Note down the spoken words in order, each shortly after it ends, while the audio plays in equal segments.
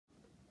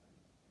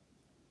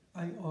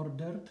I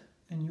ordered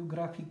a new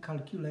graphic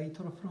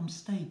calculator from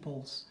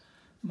Staples.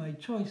 My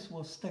choice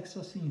was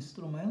Texas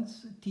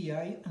Instruments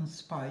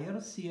TI-Nspire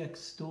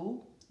CX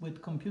II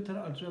with computer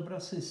algebra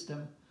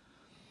system.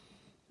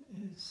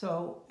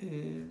 So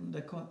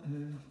the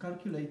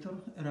calculator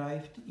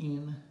arrived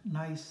in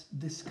nice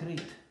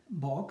discreet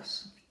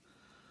box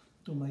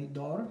to my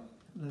door.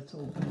 Let's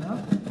open up.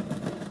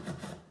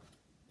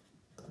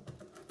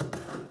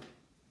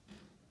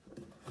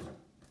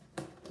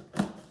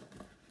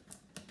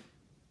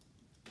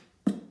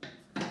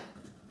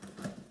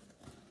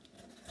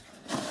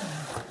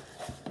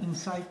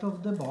 Inside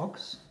of the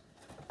box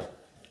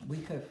we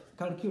have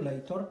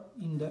calculator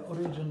in the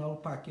original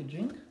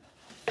packaging.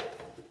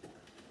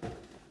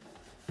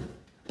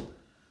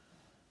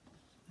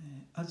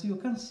 As you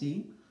can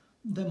see,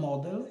 the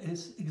model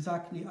is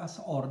exactly as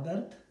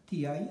ordered,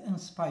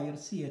 TI-Nspire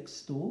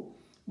CX II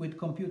with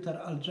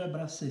computer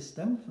algebra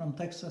system from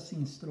Texas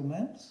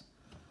Instruments.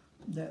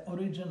 The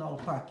original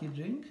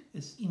packaging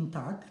is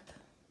intact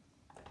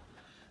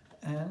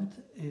and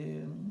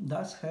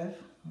does have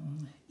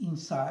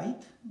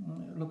inside,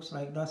 looks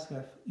like does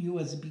have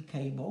USB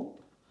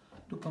cable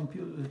to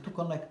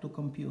connect to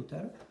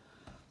computer.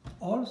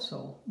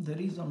 Also, the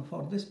reason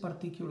for this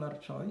particular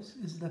choice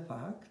is the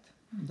fact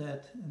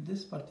that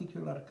this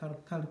particular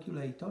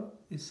calculator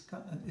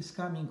is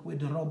coming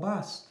with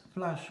robust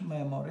flash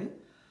memory,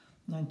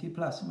 90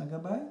 plus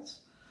megabytes,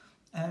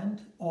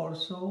 and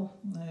also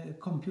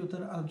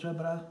computer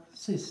algebra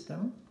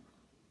system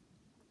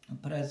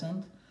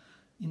present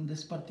in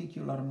this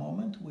particular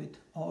moment with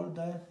all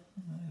the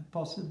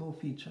possible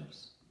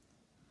features.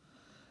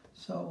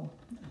 So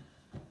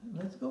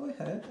let's go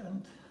ahead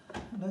and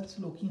let's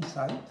look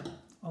inside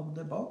of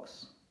the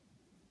box.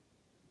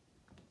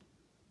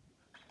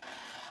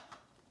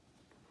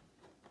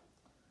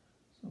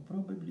 So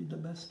probably the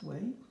best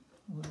way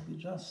would be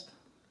just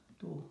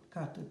to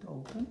cut it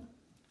open.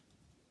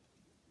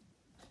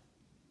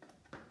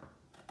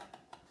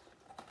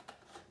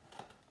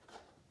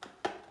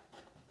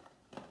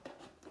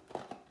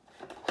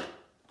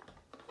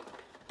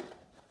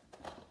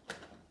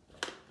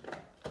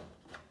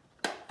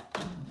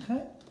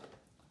 Okay.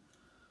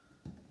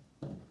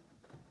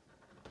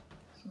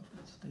 So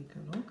let's take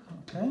a look.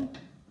 Okay.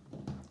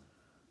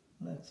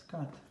 Let's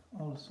cut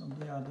also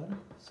the other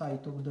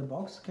side of the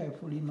box,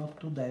 carefully not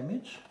to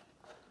damage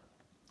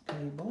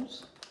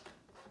cables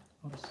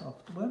or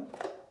software.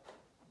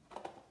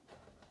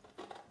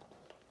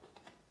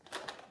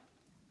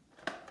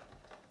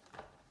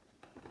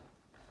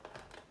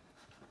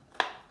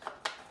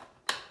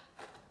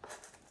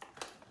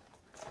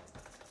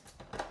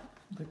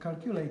 The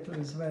calculator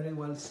is very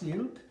well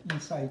sealed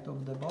inside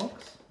of the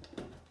box.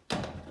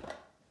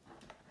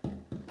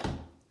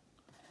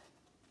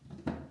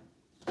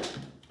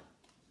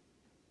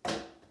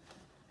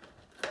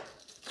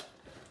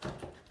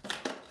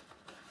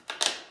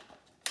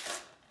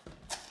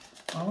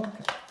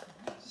 Okay,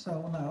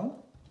 so now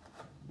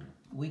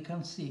we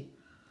can see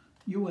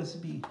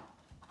USB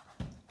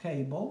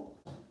cable,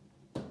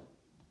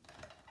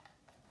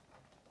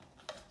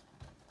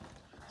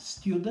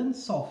 student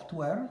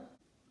software.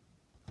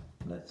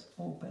 Let's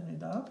open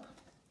it up.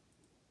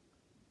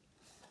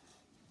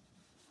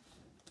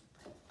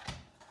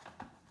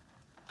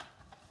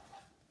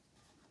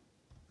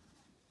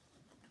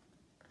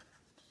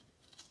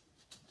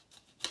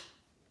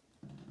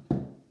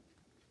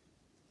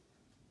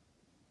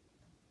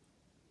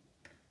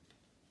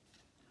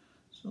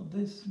 So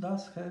this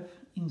does have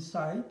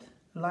inside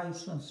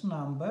license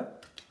number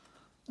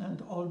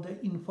and all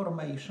the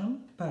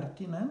information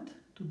pertinent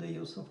to the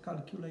use of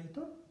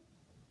calculator.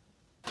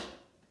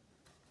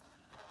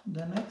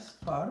 The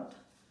next part,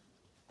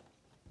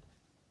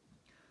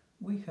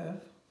 we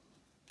have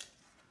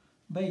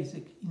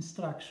basic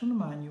instruction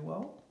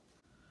manual.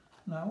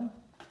 Now,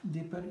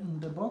 deeper in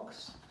the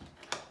box,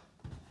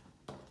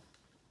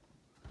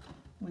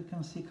 we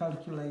can see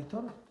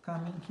calculator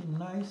coming in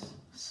nice,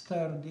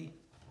 sturdy,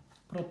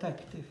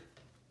 protective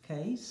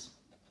case.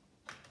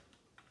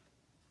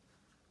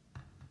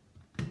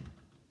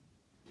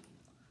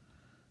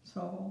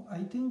 So I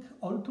think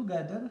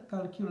altogether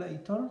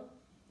calculator,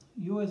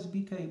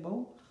 USB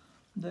cable,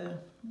 the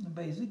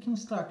basic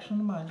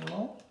instruction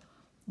manual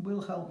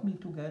will help me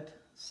to get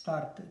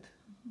started.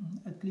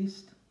 At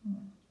least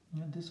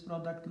this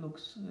product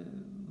looks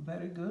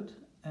very good,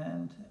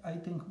 and I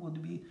think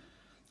would be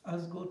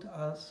as good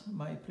as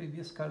my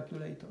previous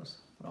calculators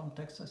from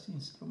Texas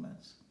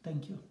Instruments.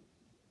 Thank you.